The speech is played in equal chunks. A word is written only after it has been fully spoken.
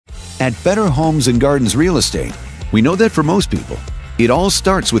At Better Homes and Gardens Real Estate, we know that for most people, it all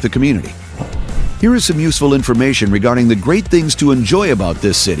starts with the community. Here is some useful information regarding the great things to enjoy about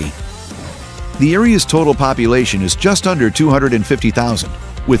this city. The area's total population is just under 250,000,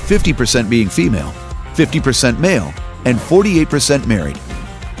 with 50% being female, 50% male, and 48% married.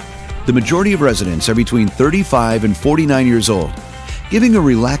 The majority of residents are between 35 and 49 years old, giving a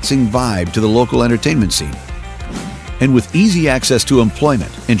relaxing vibe to the local entertainment scene. And with easy access to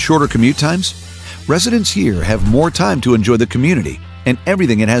employment and shorter commute times, residents here have more time to enjoy the community and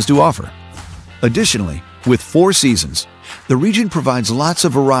everything it has to offer. Additionally, with 4 seasons, the region provides lots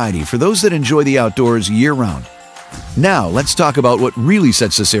of variety for those that enjoy the outdoors year-round. Now, let's talk about what really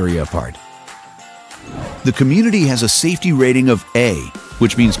sets this area apart. The community has a safety rating of A,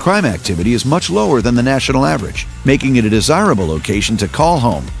 which means crime activity is much lower than the national average, making it a desirable location to call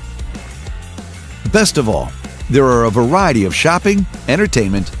home. Best of all, there are a variety of shopping,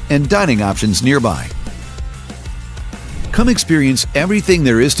 entertainment, and dining options nearby. Come experience everything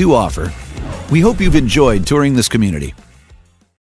there is to offer. We hope you've enjoyed touring this community.